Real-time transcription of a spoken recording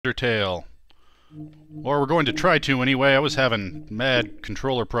Undertale. Or we're going to try to anyway. I was having mad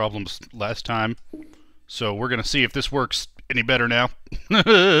controller problems last time. So we're going to see if this works any better now.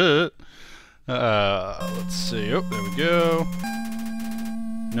 Let's see. Oh, there we go.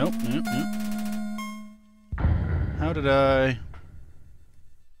 Nope, nope, nope. How did I...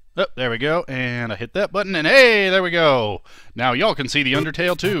 Oh, there we go. And I hit that button, and hey, there we go. Now y'all can see the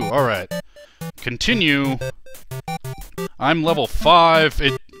Undertale too. Alright. Continue. I'm level 5.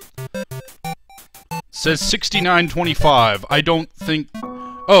 It says 69:25. I don't think...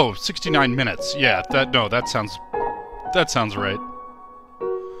 Oh, 69 minutes. Yeah, that sounds right.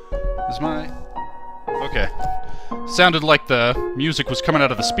 Is my... Okay. Sounded like the music was coming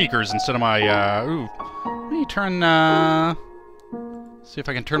out of the speakers instead of my, ooh. Let me turn, see if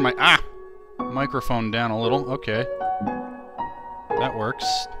I can turn my, microphone down a little. Okay. That works.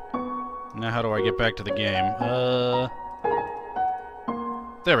 Now how do I get back to the game?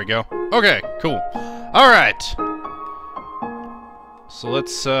 There we go. Okay, cool. Alright. So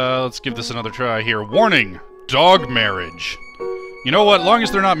let's give this another try here. Warning! Dog marriage. You know what? Long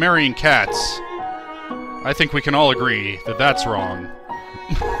as they're not marrying cats, I think we can all agree that that's wrong.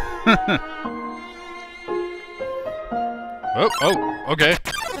 Oh, okay.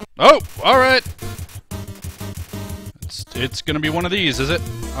 Oh, alright. It's gonna be one of these, is it?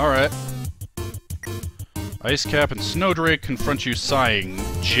 Alright. Icecap and Snowdrake confront you sighing.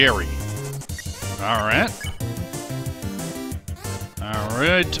 Jerry. Alright.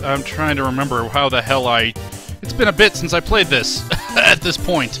 Alright, I'm trying to remember how the hell It's been a bit since I played this, at this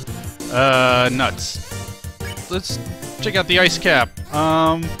point. Nuts. Let's check out the Icecap.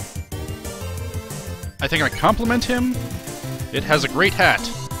 I think I compliment him. It has a great hat.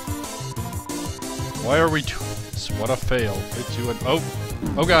 Why are we doing this? What a fail.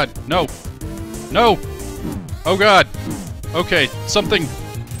 Oh god, no. No! Oh god. Okay, something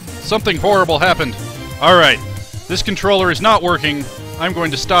horrible happened. Alright, this controller is not working. I'm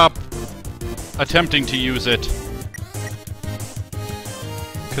going to stop attempting to use it.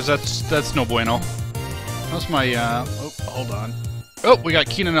 Because that's no bueno. How's my, oh, hold on. Oh, we got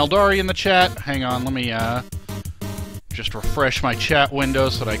Keenan Eldari in the chat. Hang on, let me, just refresh my chat window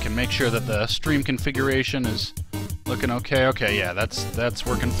so that I can make sure that the stream configuration is looking okay. Okay, yeah, that's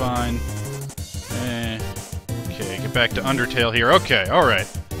working fine. Okay, get back to Undertale here. Okay, alright.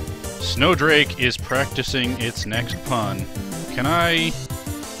 Snowdrake is practicing its next pun. Can I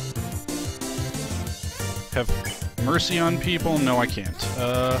have mercy on people? No, I can't.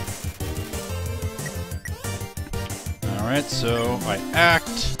 Alright, so I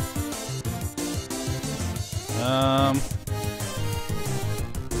act.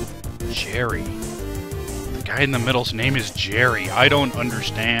 Jerry. The guy in the middle's name is Jerry. I don't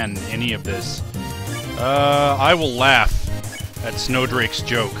understand any of this. I will laugh at Snowdrake's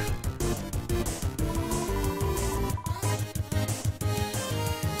joke.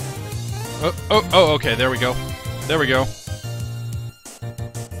 Oh, okay, there we go. There we go.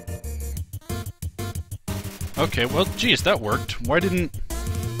 Okay, well, geez, that worked. Why didn't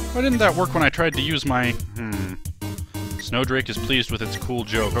that work when I tried to use my... Snowdrake is pleased with its cool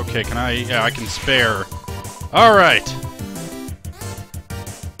joke. Okay, can I... Yeah, I can spare. Alright!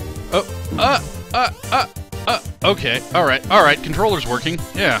 Okay, alright, controller's working.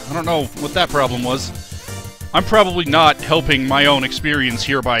 Yeah, I don't know what that problem was. I'm probably not helping my own experience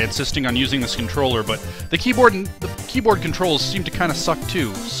here by insisting on using this controller, but the keyboard controls seem to kind of suck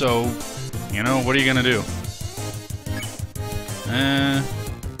too, so, you know, what are you gonna do?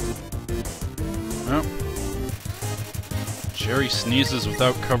 Oh. Jerry sneezes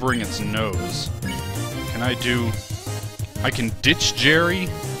without covering its nose. Can I do... I can ditch Jerry?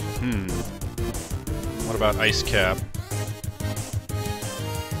 What about Icecap?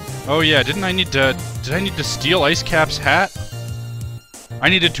 Oh yeah, did I need to steal Icecap's hat? I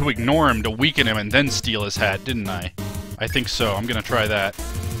needed to ignore him to weaken him and then steal his hat, didn't I? I think so. I'm gonna try that.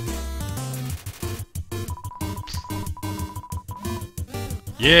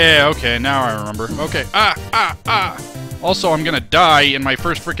 Yeah, okay, now I remember. Okay, Also, I'm gonna die in my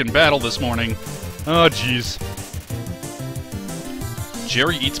first frickin' battle this morning. Oh, jeez.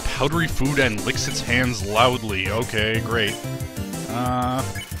 Jerry eats powdery food and licks its hands loudly. Okay, great. I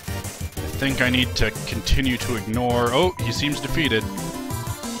think I need to continue to ignore... Oh, he seems defeated.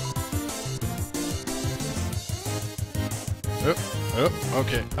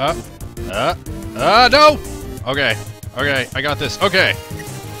 Okay. No! Okay, I got this. Okay.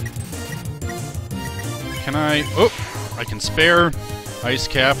 Can I... Oh, I can spare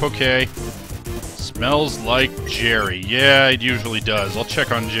Icecap, okay. Smells like Jerry. Yeah, it usually does. I'll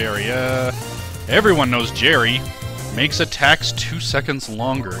check on Jerry. Everyone knows Jerry. Makes attacks 2 seconds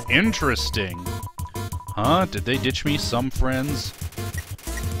longer. Interesting. Huh? Did they ditch me? Some friends?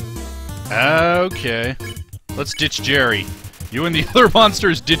 Okay. Let's ditch Jerry. You and the other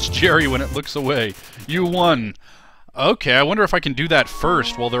monsters ditch Jerry when it looks away. You won. Okay, I wonder if I can do that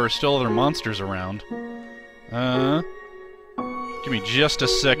first while there are still other monsters around. Give me just a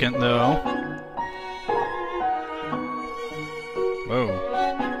second, though. Whoa.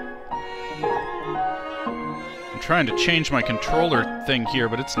 I'm trying to change my controller thing here,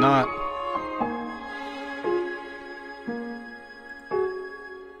 but it's not.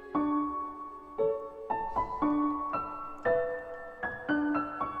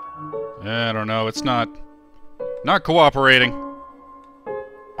 I don't know, it's not cooperating.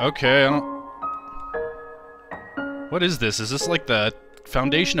 Okay, I don't... What is this? Is this like the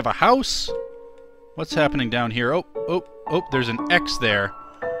foundation of a house? What's happening down here? Oh, there's an X there.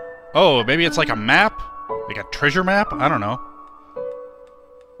 Oh, maybe it's like a map? Like a treasure map? I don't know.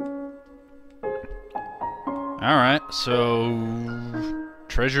 Alright, so...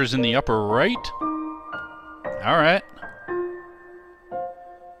 treasure's in the upper right? Alright.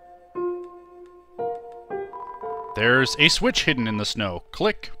 There's a switch hidden in the snow.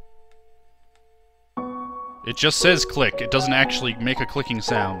 Click. It just says click. It doesn't actually make a clicking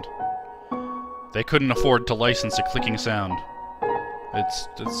sound. They couldn't afford to license a clicking sound.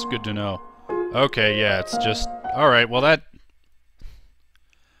 It's good to know. Okay, yeah, it's just... Alright, well that...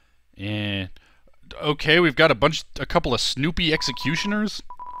 Okay, we've got a couple of Snoopy executioners.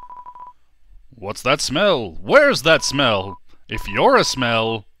 What's that smell? Where's that smell? If you're a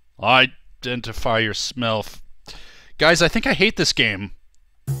smell, identify your smell. Guys, I think I hate this game.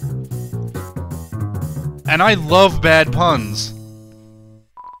 And I love bad puns.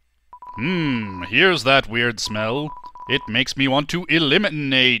 Here's that weird smell. It makes me want to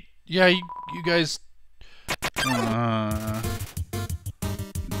eliminate. Yeah, you guys...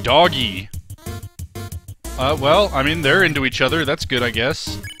 Doggy. Well, I mean, they're into each other. That's good, I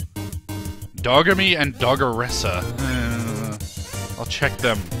guess. Dogamy and Doggeressa. I'll check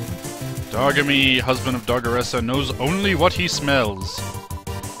them. Dogamy, husband of Doggeressa, knows only what he smells.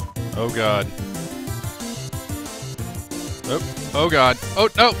 Oh god. Oh god. Oh,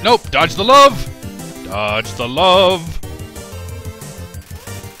 no, nope! Dodge the love! Dodge the love!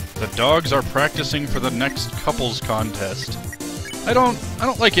 The dogs are practicing for the next couples contest. I don't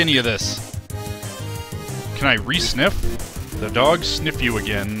like any of this. Can I re-sniff? The dogs sniff you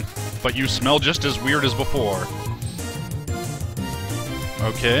again, but you smell just as weird as before.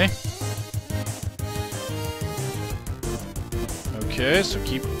 Okay. Okay, so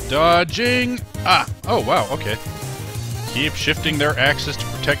keep dodging. Ah! Oh, wow, okay. Keep shifting their axis to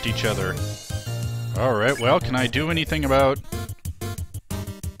protect each other. Alright, well, can I do anything about...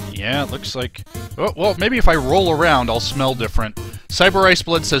 Yeah, it looks like... Oh, well, maybe if I roll around, I'll smell different. Cyber Ice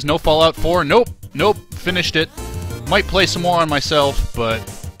Blood says no Fallout 4. Nope, nope, finished it. Might play some more on myself, but...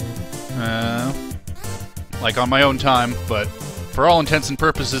 like on my own time, but... For all intents and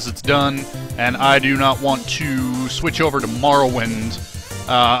purposes, it's done, and I do not want to switch over to Morrowind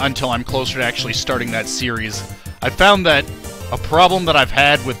until I'm closer to actually starting that series. I found that a problem that I've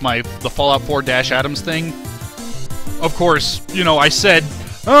had with the Fallout 4 Dash Adams thing, of course, you know, I said,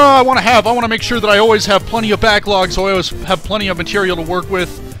 I want to make sure that I always have plenty of backlog, so I always have plenty of material to work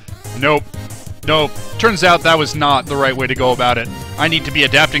with. Nope. Nope. Turns out that was not the right way to go about it. I need to be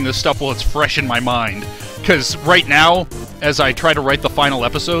adapting this stuff while it's fresh in my mind. Because right now, as I try to write the final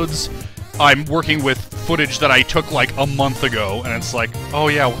episodes, I'm working with footage that I took like a month ago, and it's like, oh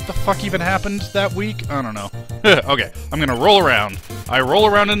yeah, what the fuck even happened that week? I don't know. Okay, I'm gonna roll around. I roll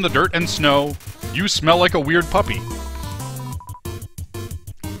around in the dirt and snow. You smell like a weird puppy.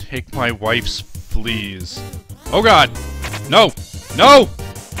 Take my wife's fleas. Oh god! No! No!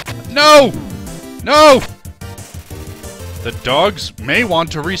 No! No! The dogs may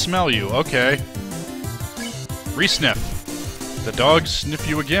want to re-smell you. Okay. Re-sniff. The dogs sniff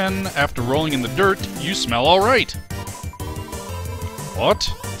you again. After rolling in the dirt, you smell alright. What?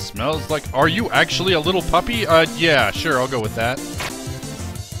 Smells like... Are you actually a little puppy? Yeah, sure, I'll go with that.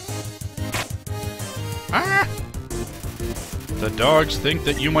 Ah! The dogs think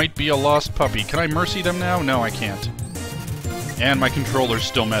that you might be a lost puppy. Can I mercy them now? No, I can't. And my controller's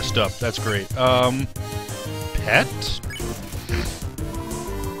still messed up. That's great. Pet?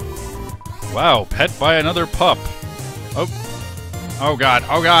 Wow, pet by another pup. Oh. Oh god,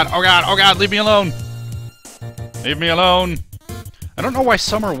 oh god, oh god, oh god, leave me alone! Leave me alone! I don't know why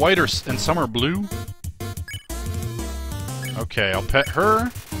some are white and some are blue. Okay, I'll pet her.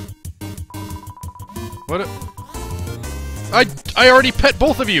 What I already pet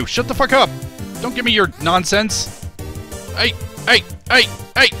both of you! Shut the fuck up! Don't give me your nonsense! Hey! Hey! Hey!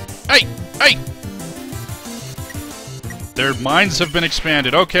 Hey! Hey! Hey! Their minds have been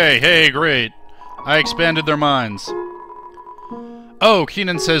expanded. Okay, hey, great. I expanded their minds. Oh,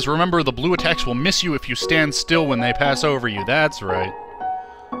 Keenan says, remember the blue attacks will miss you if you stand still when they pass over you. That's right.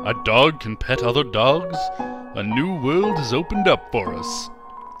 A dog can pet other dogs? A new world has opened up for us.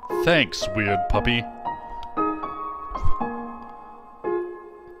 Thanks, weird puppy.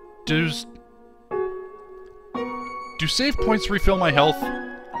 Do save points refill my health?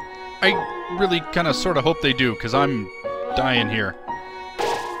 I really kind of sort of hope they do, because I'm dying here.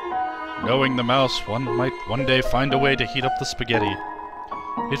 Knowing the mouse, one might one day find a way to heat up the spaghetti.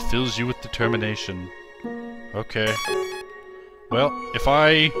 It fills you with determination. Okay. Well, if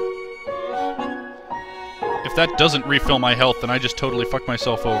that doesn't refill my health, then I just totally fucked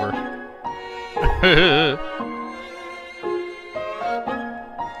myself over.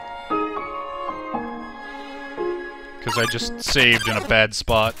 Because I just saved in a bad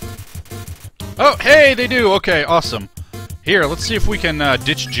spot. Oh, hey, they do! Okay, awesome. Here, let's see if we can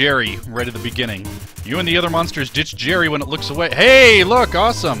ditch Jerry right at the beginning. You and the other monsters ditch Jerry when it looks away. Hey, look,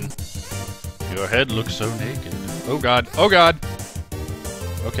 awesome! Your head looks so naked. Oh god, oh god!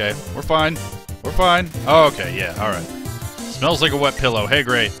 Okay, we're fine. We're fine. Oh, okay, yeah, alright. Smells like a wet pillow. Hey,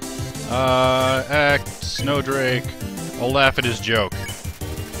 great. Act, Snowdrake. I'll laugh at his joke.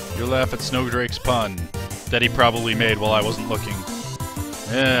 You'll laugh at Snowdrake's pun that he probably made while I wasn't looking.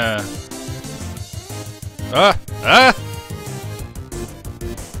 Yeah. I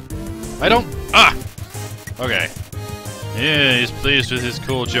don't... Okay. Yeah, he's pleased with his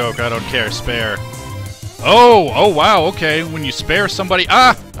cool joke. I don't care. Spare. Oh, wow, okay. When you spare somebody...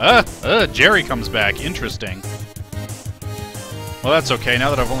 Jerry comes back. Interesting. Well, that's okay. Now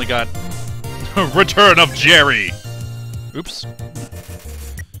that I've only got... Return of Jerry! Oops.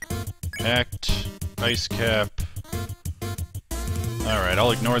 Act... Ice cap. Alright,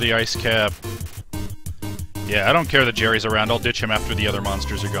 I'll ignore the ice cap. Yeah, I don't care that Jerry's around. I'll ditch him after the other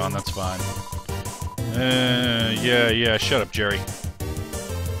monsters are gone. That's fine. Yeah, shut up, Jerry.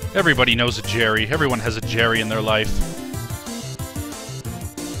 Everybody knows a Jerry. Everyone has a Jerry in their life.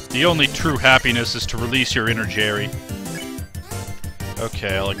 The only true happiness is to release your inner Jerry.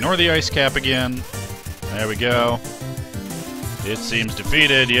 Okay, I'll ignore the ice cap again. There we go. It seems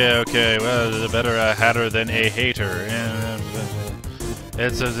defeated. Yeah, okay. Well, better a hatter than a hater.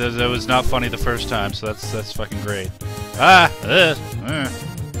 It was not funny the first time, so that's fucking great.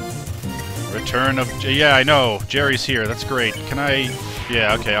 Return of... Yeah, I know. Jerry's here. That's great. Can I...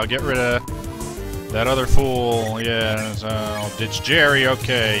 Yeah, okay. I'll get rid of that other fool. Yeah, so I'll ditch Jerry.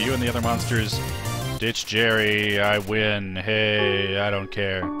 Okay, you and the other monsters ditch Jerry. I win. Hey, I don't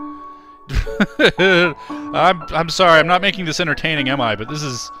care. I'm sorry, I'm not making this entertaining, am I? But this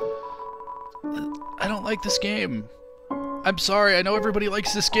is... I don't like this game. I'm sorry, I know everybody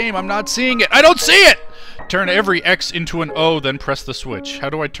likes this game. I'm not seeing it. I don't see it! Turn every X into an O, then press the switch. How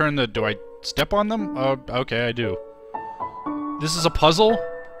do I turn the... Do I step on them? Oh, okay, I do. This is a puzzle?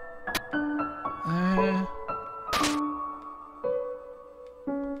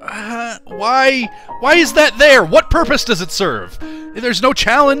 Why? Why is that there? What purpose does it serve? There's no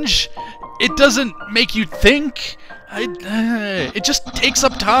challenge. It doesn't make you think. It just takes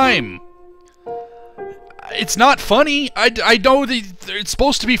up time. It's not funny. I know it's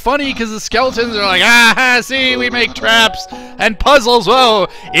supposed to be funny because the skeletons are like, see, we make traps and puzzles. Whoa,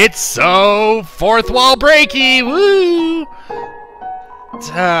 it's so fourth wall breaky. Woo!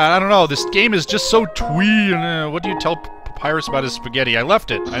 I don't know. This game is just so twee. And what do you tell Papyrus about his spaghetti? I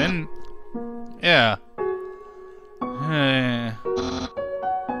left it. I didn't. Yeah.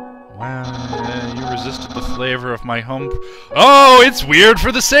 Wow, you resisted the flavor of my home... Oh, it's weird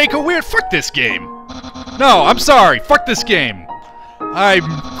for the sake of weird! Fuck this game! No, I'm sorry! Fuck this game!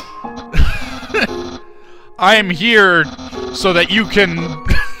 I'm here so that you can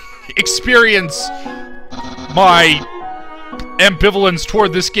experience my ambivalence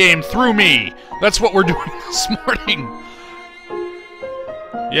toward this game through me! That's what we're doing this morning!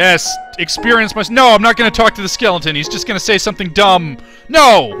 Yes, experience must... No, I'm not going to talk to the skeleton. He's just going to say something dumb.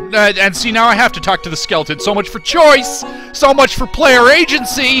 No! And see, now I have to talk to the skeleton. So much for choice! So much for player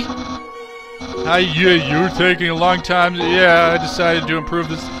agency! Yeah, you're taking a long time. Yeah, I decided to improve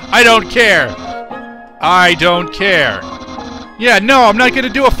this. I don't care! I don't care. Yeah, no, I'm not going to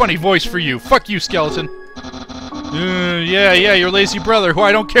do a funny voice for you. Fuck you, skeleton. Yeah, your lazy brother, who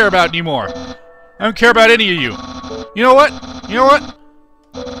I don't care about anymore. I don't care about any of you. You know what? You know what?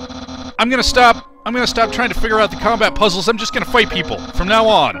 I'm gonna stop trying to figure out the combat puzzles. I'm just gonna fight people from now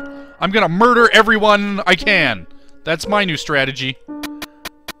on. I'm gonna murder everyone I can. That's my new strategy.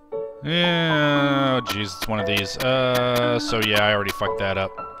 Yeah, oh, jeez, it's one of these. So yeah, I already fucked that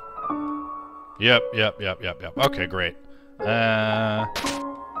up. Yep. Okay, great.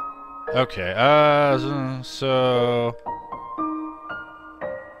 Okay, so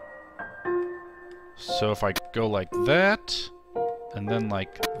if I go like that, and then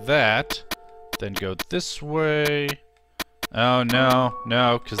like that, then go this way. Oh,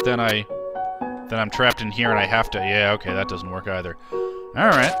 no, because then I'm trapped in here and I have to, yeah, okay, that doesn't work either.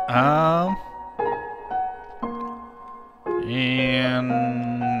 Alright,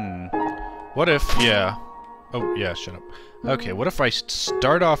 and what if, yeah, oh, yeah, shut up. Okay, what if I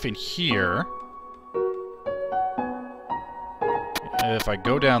start off in here? If I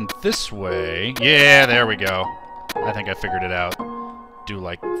go down this way, yeah, there we go. I think I figured it out. Do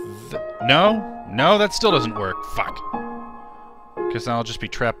like, no, that still doesn't work, fuck. Because then I'll just be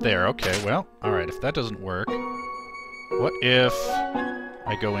trapped there. Okay, well, alright, if that doesn't work, what if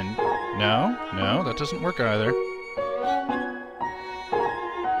I go in... No, that doesn't work either.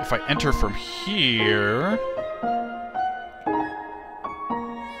 If I enter from here...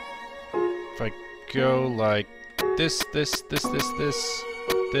 If I go like this...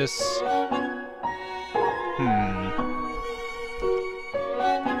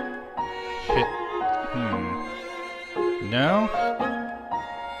 Hit... No?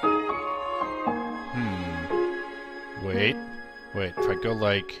 Wait, if I go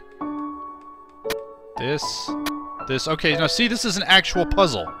like... This... Okay, now see, this is an actual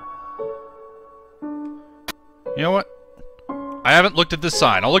puzzle. You know what? I haven't looked at this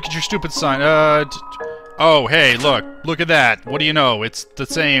sign. I'll look at your stupid sign. Oh, hey, look at that. What do you know? It's the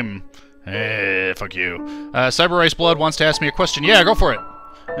same. Fuck you. Cyber Ice Blood wants to ask me a question. Yeah, go for it.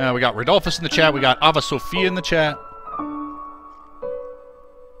 We got Rodolphus in the chat. We got Ava Sophia in the chat.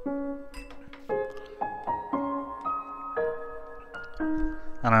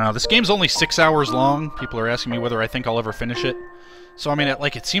 I don't know. This game's only 6 hours long. People are asking me whether I think I'll ever finish it. So, I mean,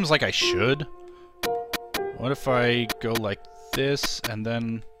 it seems like I should. What if I go like this, and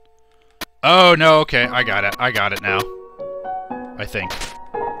then... Oh, no, okay. I got it now. I think.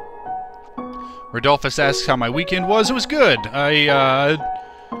 Rodolphus asks how my weekend was. It was good. A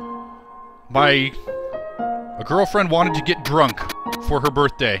girlfriend wanted to get drunk for her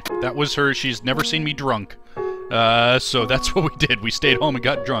birthday. That was her. She's never seen me drunk. So that's what we did. We stayed home and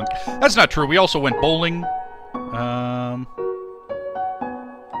got drunk. That's not true. We also went bowling.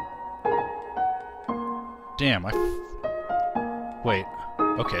 Damn, wait.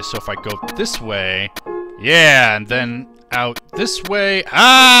 Okay, so if I go this way... Yeah, and then out this way...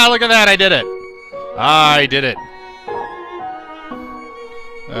 Ah, look at that! I did it! I did it.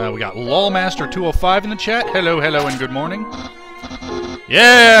 We got LawMaster205 in the chat. Hello, and good morning.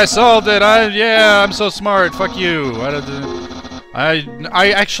 Yeah, I solved it! Yeah, I'm so smart. Fuck you.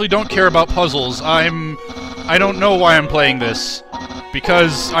 I actually don't care about puzzles. I don't know why I'm playing this.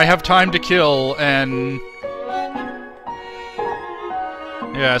 Because I have time to kill, and...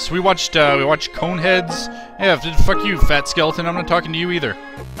 Yeah, so we watched Coneheads. Yeah, fuck you, fat skeleton. I'm not talking to you either.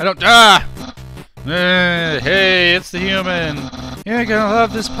 I don't... Ah! Hey, it's the human. You're gonna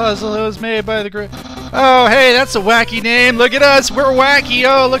love this puzzle. It was made by the great... Oh, hey, that's a wacky name. Look at us. We're wacky.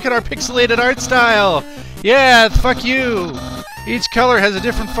 Oh, look at our pixelated art style. Yeah, fuck you. Each color has a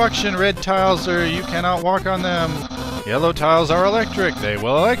different function. Red tiles are... You cannot walk on them. Yellow tiles are electric. They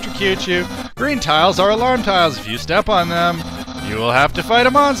will electrocute you. Green tiles are alarm tiles. If you step on them, you will have to fight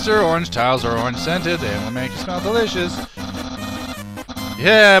a monster. Orange tiles are orange-scented. They will make you smell delicious.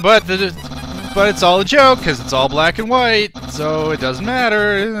 Yeah, but it's all a joke, because it's all black and white, so it doesn't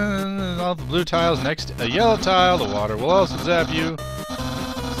matter. All the blue tiles next to a yellow tile. The water will also zap you.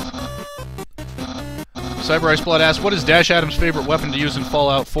 Cyber Ice Blood asks, what is Dash Adam's favorite weapon to use in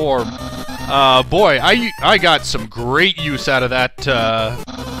Fallout 4? Boy, I got some great use out of that,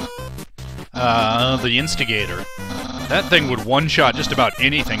 the Instigator. That thing would one-shot just about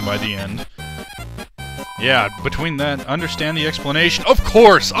anything by the end. Yeah, between that, understand the explanation. Of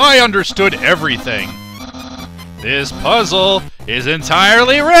course, I understood everything. This puzzle is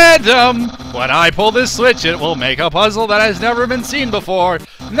entirely random. When I pull this switch, it will make a puzzle that has never been seen before.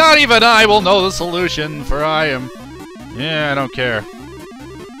 Not even I will know the solution, for I am... Yeah, I don't care.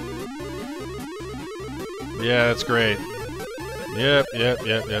 Yeah, that's great. Yep.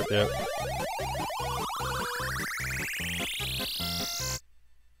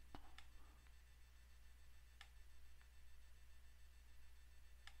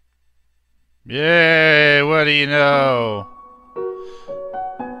 Yay, what do you know?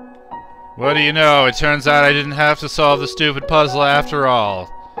 What do you know? It turns out I didn't have to solve the stupid puzzle after all.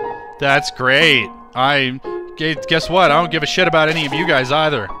 That's great. Guess what? I don't give a shit about any of you guys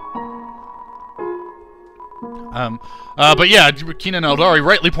either. But yeah, Keenan Eldari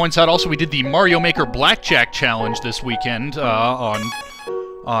rightly points out also we did the Mario Maker Blackjack Challenge this weekend on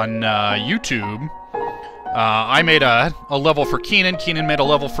YouTube. I made a level for Keenan. Keenan made a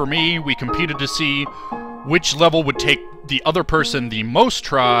level for me. We competed to see which level would take the other person the most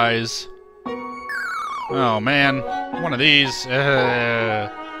tries. Oh man, one of these.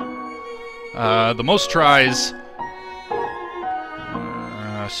 The most tries.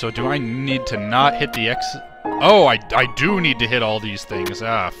 So do I need to not hit the X? Oh, I do need to hit all these things.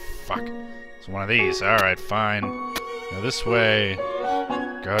 Ah, fuck. It's one of these. Alright, fine. Go this way.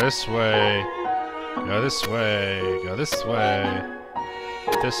 Go this way. Go this way. Go this way.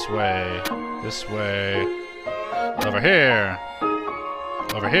 This way. This way. Over here.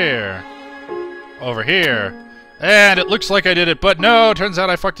 Over here. Over here. And it looks like I did it, but no, turns out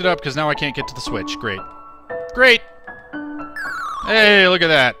I fucked it up because now I can't get to the switch. Great. Great! Hey, look at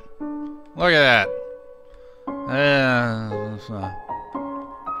that. Look at that.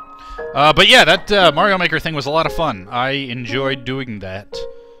 But yeah, that Mario Maker thing was a lot of fun. I enjoyed doing that.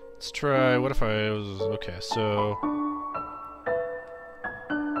 Let's try, what if I was, okay, so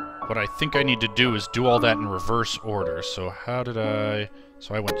what I think I need to do is do all that in reverse order. So how did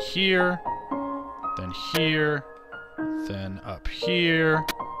so I went here, then up here,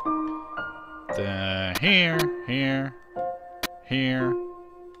 then here, here,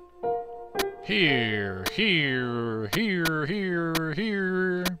 here,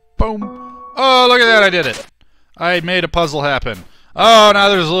 here, boom. Oh, look at that, I did it. I made a puzzle happen. Oh, now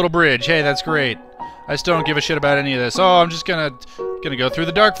there's a little bridge. Hey, that's great. I still don't give a shit about any of this. Oh, I'm just gonna go through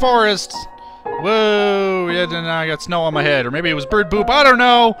the dark forest. Whoa, yeah, now I got snow on my head. Or maybe it was bird poop, I don't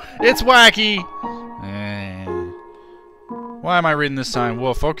know. It's wacky. Why am I reading this sign?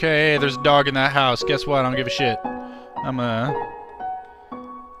 Wolf. Okay, there's a dog in that house. Guess what? I don't give a shit.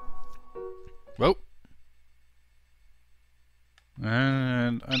 Whoa.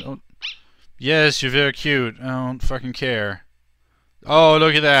 And I don't... Yes, you're very cute. I don't fucking care. Oh,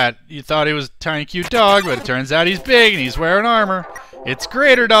 look at that. You thought he was a tiny cute dog, but it turns out he's big and he's wearing armor. It's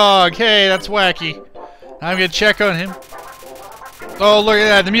Greater Dog. Hey, that's wacky. I'm gonna check on him. Oh, look at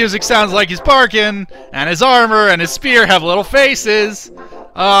that. The music sounds like he's barking, and his armor and his spear have little faces.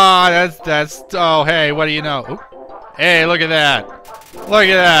 Ah, that's oh, hey, what do you know? Oop. Hey, look at that. Look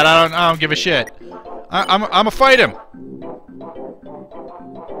at that. I don't give a shit. I'm gonna fight him.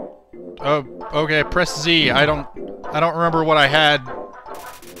 Oh, okay, press Z. I don't remember what I had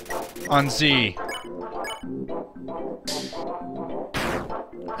on Z.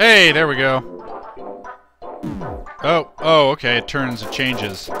 Hey, there we go. Oh, okay, it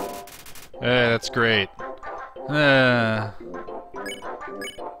changes. That's great.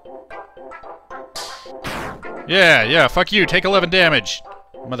 Yeah, fuck you, take 11 damage,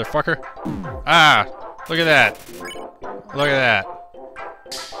 motherfucker. Ah, look at that. Look at that.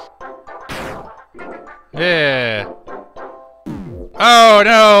 Yeah. Oh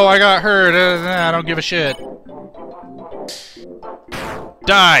no, I got hurt. I don't give a shit.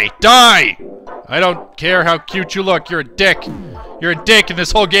 Die! Die! I don't care how cute you look. You're a dick. You're a dick, and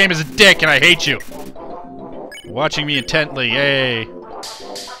this whole game is a dick, and I hate you. Watching me intently. Hey.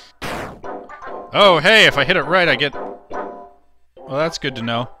 Oh, hey, if I hit it right, I get... Well, that's good to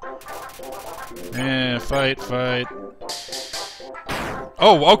know. Yeah, fight.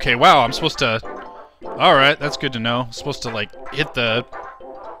 Oh, okay, wow, I'm supposed to... Alright, that's good to know. I'm supposed to, like, hit the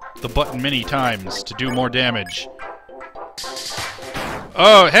button many times to do more damage.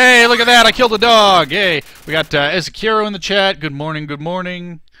 Oh, hey, look at that! I killed a dog! Hey, we got Ezekiro in the chat. Good morning, good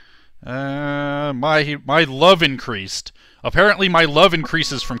morning. My love increased. Apparently my love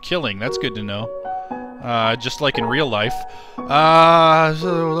increases from killing. That's good to know. Just like in real life.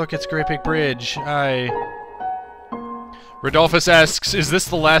 So look, it's a great big bridge. Rodolphus asks, is this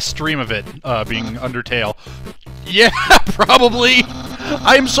the last stream of it, being Undertale? Yeah, probably!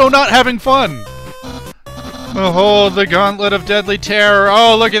 I'm so not having fun! Behold the gauntlet of deadly terror.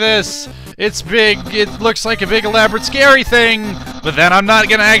 Oh, look at this! It's big, it looks like a big elaborate scary thing, but then I'm not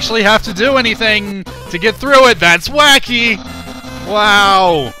gonna actually have to do anything to get through it. That's wacky!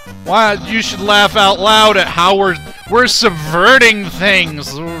 Wow! Why, you should laugh out loud at how we're subverting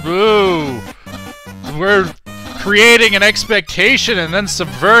things! Ooh! We're creating an expectation and then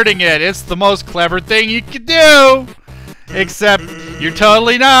subverting it. It's the most clever thing you could do! Except, you're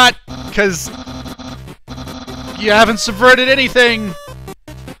totally not, because you haven't subverted anything!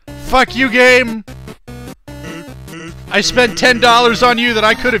 Fuck you, game! I spent $10 on you that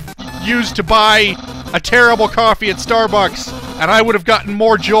I could have used to buy a terrible coffee at Starbucks, and I would have gotten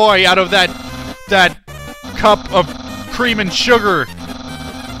more joy out of that cup of cream and sugar.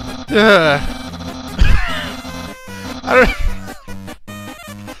 I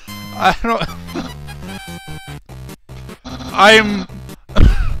don't... I'm...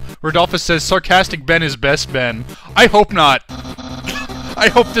 Rodolphus says, sarcastic Ben is best Ben. I hope not. I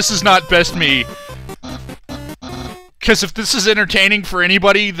hope this is not best me. Because if this is entertaining for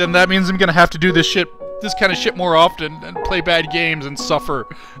anybody, then that means I'm gonna have to do this kind of shit more often and play bad games and suffer.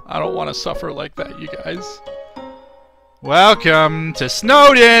 I don't want to suffer like that, you guys. Welcome to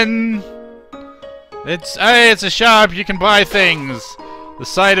Snowden! It's a shop, you can buy things. The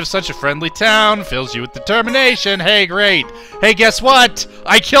sight of such a friendly town fills you with determination. Hey, great. Hey, guess what?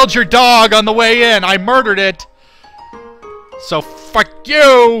 I killed your dog on the way in. I murdered it. So fuck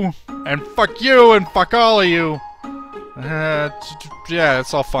you, and fuck you, and fuck all of you. Yeah,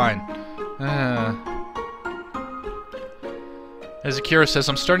 it's all fine. As Akira says,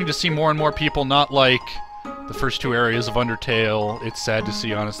 I'm starting to see more and more people not like the first two areas of Undertale. It's sad to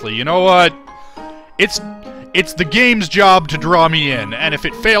see, honestly. You know what? It's the game's job to draw me in, and if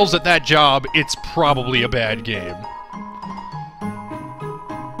it fails at that job, it's probably a bad game.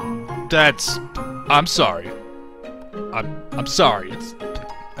 I'm sorry. I'm sorry.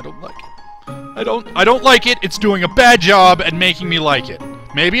 I don't like it. I don't like it. It's doing a bad job and making me like it.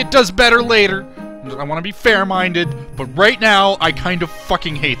 Maybe it does better later. I want to be fair-minded, but right now, I kind of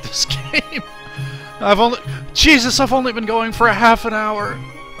fucking hate this game. I've only been going for a half an hour.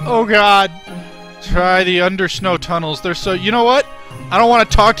 Oh god. Try the under-snow tunnels. They're so... You know what? I don't want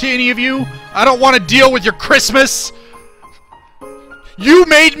to talk to any of you. I don't want to deal with your Christmas. You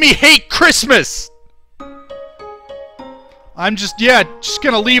made me hate Christmas! I'm just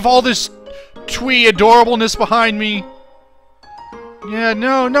gonna leave all this twee adorableness behind me. Yeah,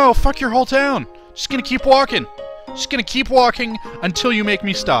 no, fuck your whole town. Just gonna keep walking. Just gonna keep walking until you make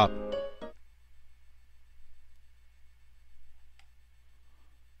me stop.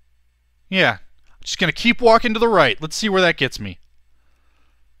 Yeah. Just gonna keep walking to the right. Let's see where that gets me.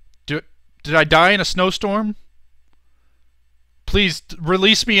 Did I die in a snowstorm? Please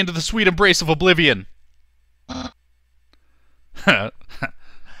release me into the sweet embrace of oblivion.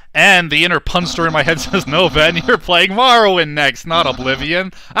 And the inner punster in my head says, no, Ben, you're playing Morrowind next, not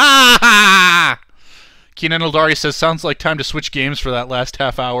Oblivion. Ah! Keenan Eldari says, sounds like time to switch games for that last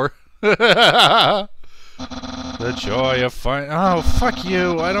half hour. The joy of oh, fuck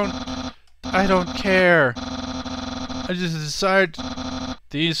you. I don't care. I just decide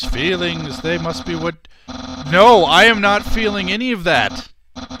these feelings, they must be what... No, I am not feeling any of that.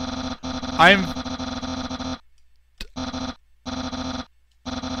 I'm...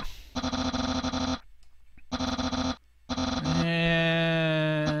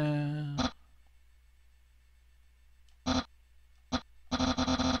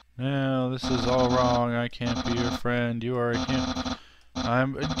 No, this is all wrong. I can't be your friend. You are a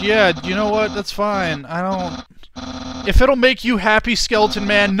him. Yeah, you know what? That's fine. I don't... If it'll make you happy, Skeleton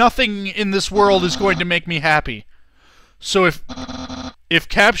Man, nothing in this world is going to make me happy. So if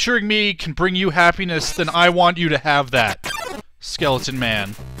capturing me can bring you happiness, then I want you to have that, Skeleton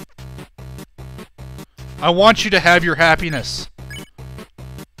Man. I want you to have your happiness.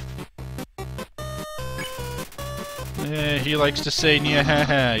 Yeah, he likes to say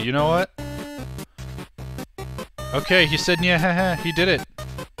 "nya-ha-ha." You know what? Okay, he said "nya-ha-ha." He did it.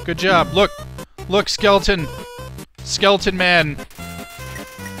 Good job. Look, look, Skeleton Man.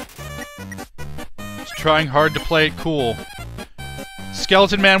 He's trying hard to play it cool.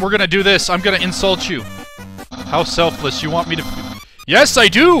 Skeleton Man, we're gonna do this. I'm gonna insult you. How selfless. You want me to... Yes, I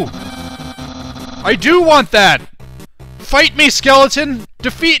do! I do want that! Fight me, Skeleton!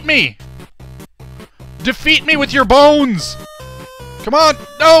 Defeat me! Defeat me with your bones! Come on!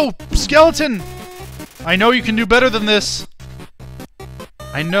 No! Skeleton! I know you can do better than this.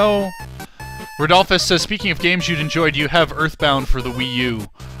 I know. Rodolphus says, speaking of games you'd enjoy, do you have Earthbound for the Wii U?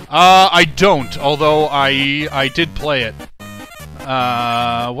 I don't, although I did play it.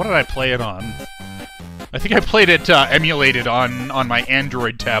 What did I play it on? I think I played it emulated on my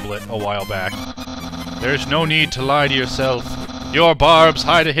Android tablet a while back. There's no need to lie to yourself. Your barbs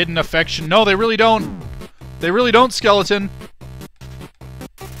hide a hidden affection. No, they really don't. They really don't, Skeleton.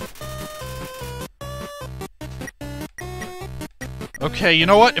 Okay, you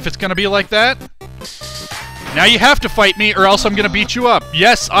know what? If it's gonna be like that, now you have to fight me or else I'm gonna beat you up.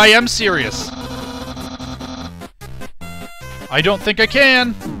 Yes, I am serious. I don't think I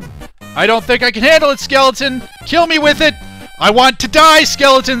can. I don't think I can handle it, Skeleton. Kill me with it. I want to die,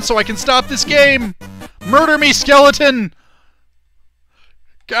 Skeleton, so I can stop this game. Murder me, Skeleton.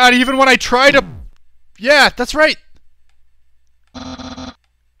 God, even when I try to... Yeah, that's right.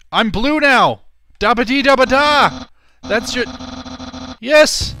 I'm blue now. Dabba-dee-dabba-da. That's your...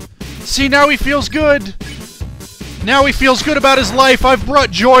 Yes. See, now he feels good. Now he feels good about his life. I've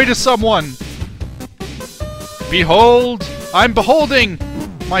brought joy to someone. Behold, I'm beholding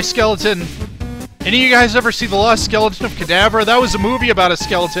my skeleton. Any of you guys ever see The Lost Skeleton of Cadavra? That was a movie about a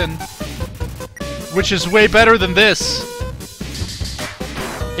skeleton, which is way better than this.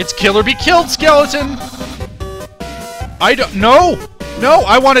 It's kill or be killed, skeleton. I don't... No! No,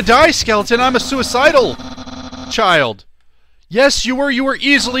 I want to die, skeleton. I'm a suicidal child. Yes, you were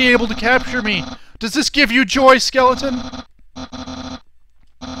easily able to capture me. Does this give you joy, skeleton?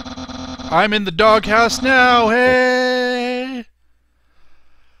 I'm in the doghouse now, hey!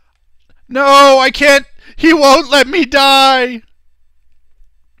 No, I can't! He won't let me die!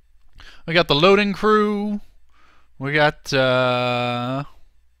 We got the loading crew. We got, Oh,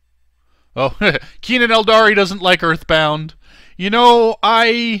 Keenan Eldari doesn't like Earthbound. You know,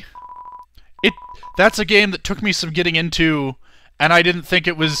 that's a game that took me some getting into, and I didn't think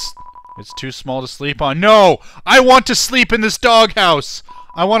it was... It's too small to sleep on. No! I want to sleep in this doghouse!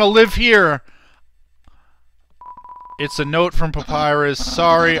 I want to live here! It's a note from Papyrus.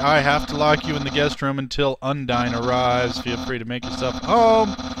 Sorry, I have to lock you in the guest room until Undine arrives. Feel free to make yourself at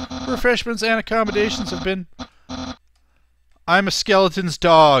home. Refreshments and accommodations have been... I'm a skeleton's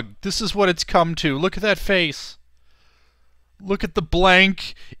dog. This is what it's come to. Look at that face. Look at the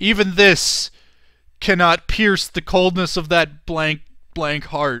blank. Even this cannot pierce the coldness of that blank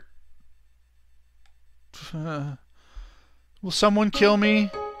heart. Will someone kill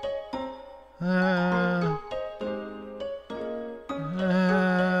me? I'm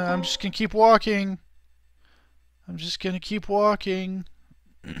just gonna keep walking. I'm just gonna keep walking.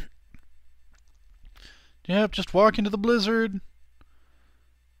 Yep, just walk into the blizzard.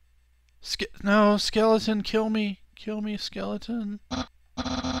 No, skeleton, kill me. Kill me, skeleton.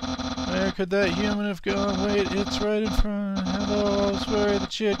 Where could that human have gone? Wait, it's right in front. Hello, I was worried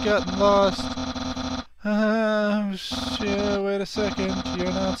that she had gotten lost. Yeah, wait a second. You're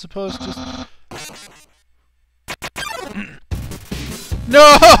not supposed to... No!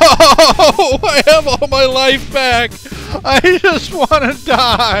 I have all my life back! I just want to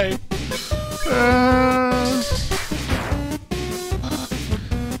die!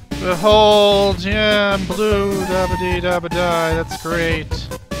 Behold, yeah, I'm blue, dabba-dee-dabba-die, that's great.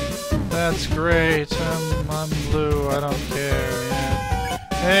 That's great, I'm blue, I don't care, yeah.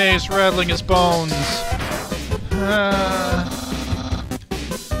 Hey, he's rattling his bones.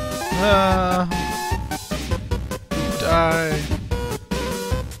 Die.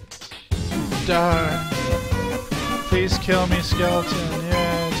 Die. Please kill me, skeleton.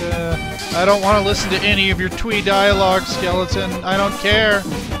 Yeah, I don't want to listen to any of your twee dialogue, skeleton. I don't care.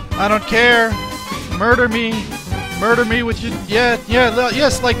 I don't care. Murder me. Murder me with your... Yeah,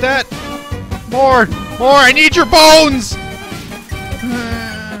 yes, like that. More. I need your bones.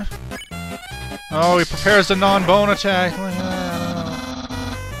 Oh, he prepares a non-bone attack.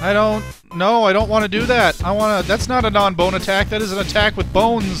 I don't want to do that. That's not a non-bone attack. That is an attack with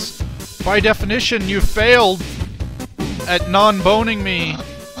bones. By definition, you failed at non-boning me.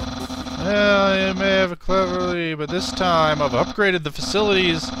 Yeah, you may have cleverly, but this time I've upgraded the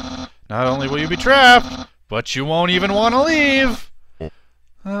facilities. Not only will you be trapped, but you won't even want to leave.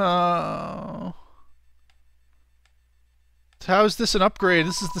 Oh. How is this an upgrade?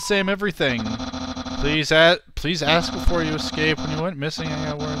 This is the same everything. Please ask before you escape. When you went missing,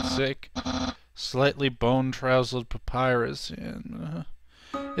 I weren't sick. Slightly bone-trousered papyrus. And,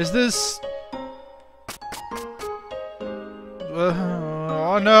 is this...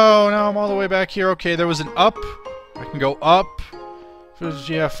 oh no, now I'm all the way back here. Okay, there was an up. I can go up.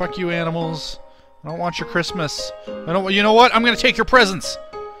 Yeah, fuck you, animals. I don't want your Christmas. You know what? I'm gonna take your presents.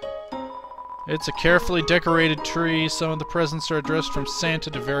 It's a carefully decorated tree. Some of the presents are addressed from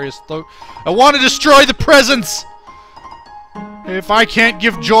Santa to various I want to destroy the presents! If I can't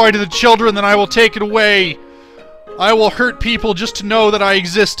give joy to the children, then I will take it away. I will hurt people just to know that I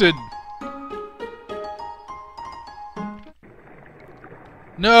existed.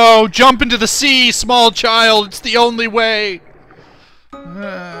 No, jump into the sea, small child. It's the only way.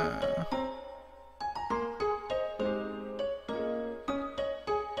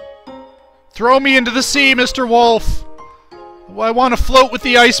 Throw me into the sea, Mr. Wolf. I want to float with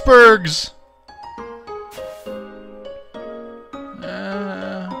the icebergs.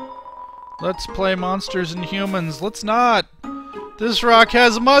 Let's play monsters and humans. Let's not. This rock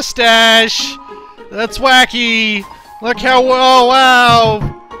has a mustache. That's wacky. Look how... Oh,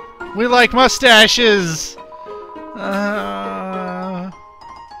 wow. We like mustaches.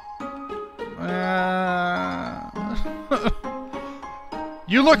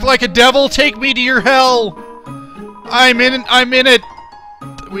 You look like a devil. Take me to your hell. I'm in it.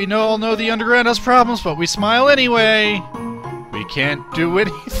 We all know the underground has problems, but we smile anyway. We can't do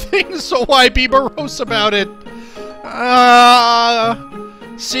anything, so why be morose about it?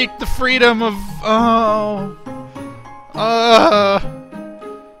 Seek the freedom of...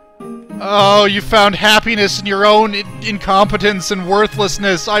 Oh, you found happiness in your own incompetence and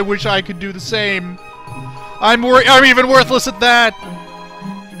worthlessness. I wish I could do the same. I'm even worthless at that.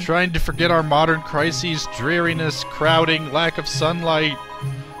 Trying to forget our modern crises, dreariness, crowding, lack of sunlight.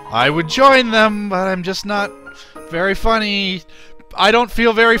 I would join them, but I'm just not very funny. I don't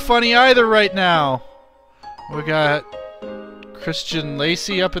feel very funny either right now. We got Christian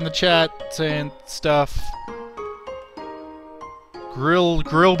Lacey up in the chat saying stuff.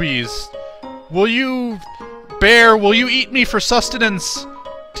 Grillbees. Will you eat me for sustenance?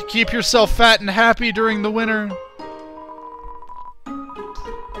 To keep yourself fat and happy during the winter?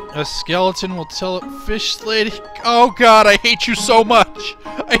 A skeleton will tell it, fish lady. Oh god, I hate you so much.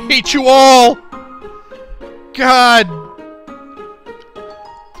 I hate you all. God.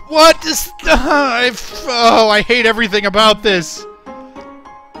 What is... I hate everything about this.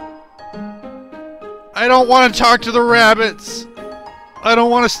 I don't want to talk to the rabbits. I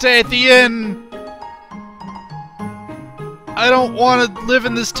don't want to stay at the inn. I don't want to live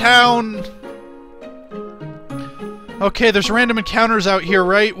in this town. Okay, there's random encounters out here,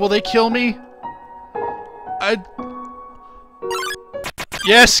 right? Will they kill me?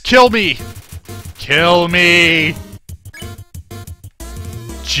 Yes, kill me! Kill me!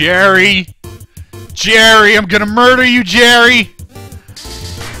 Jerry! Jerry, I'm gonna murder you, Jerry!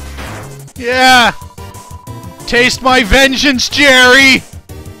 Yeah! Taste my vengeance, Jerry!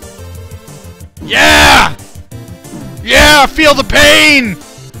 Yeah! Yeah, feel the pain!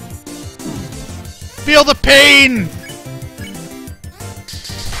 Feel the pain!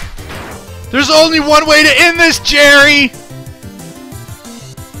 There's only one way to end this, Jerry!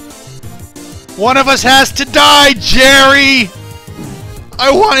 One of us has to die, Jerry!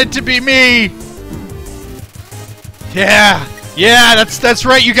 I want it to be me! Yeah! Yeah, that's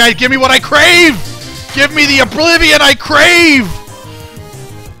right, you guys! Give me what I crave! Give me the oblivion I crave!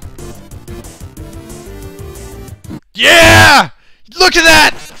 Yeah! Look at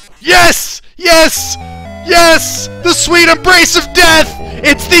that! Yes! Yes! Yes! The sweet embrace of death!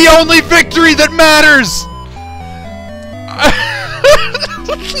 It's the only victory that matters!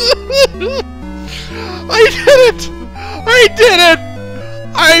 I did it! I did it!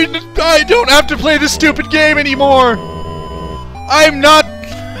 I don't have to play this stupid game anymore! I'm not...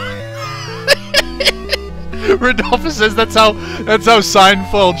 Rodolphus says that's how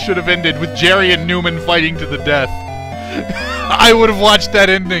Seinfeld should have ended, with Jerry and Newman fighting to the death. I would have watched that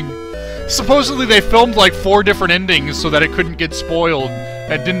ending. Supposedly they filmed like 4 different endings so that it couldn't get spoiled,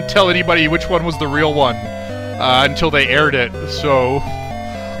 and didn't tell anybody which one was the real one until they aired it, so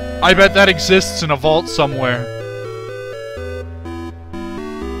I bet that exists in a vault somewhere.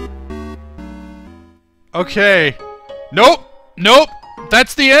 Okay. Nope! Nope!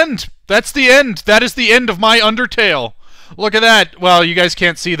 That's the end! That's the end! That is the end of my Undertale! Look at that! Well, you guys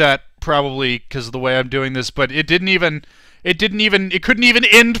can't see that, probably, because of the way I'm doing this, but it couldn't even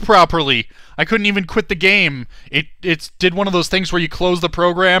end properly. I couldn't even quit the game. It did one of those things where you close the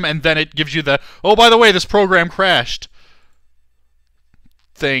program and then it gives you the, oh, by the way, this program crashed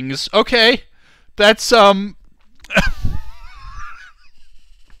things. Okay. That's, I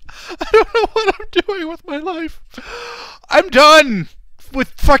don't know what I'm doing with my life. I'm done with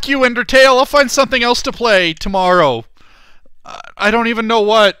fuck you, Undertale. I'll find something else to play tomorrow. I don't even know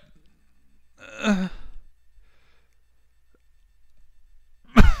what.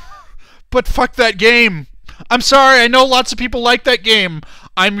 But fuck that game. I'm sorry, I know lots of people like that game.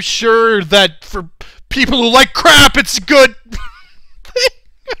 I'm sure that for people who like crap, it's good.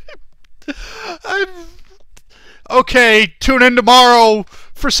 Okay, tune in tomorrow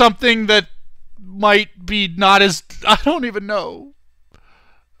for something that might be not as... I don't even know.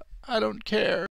 I don't care.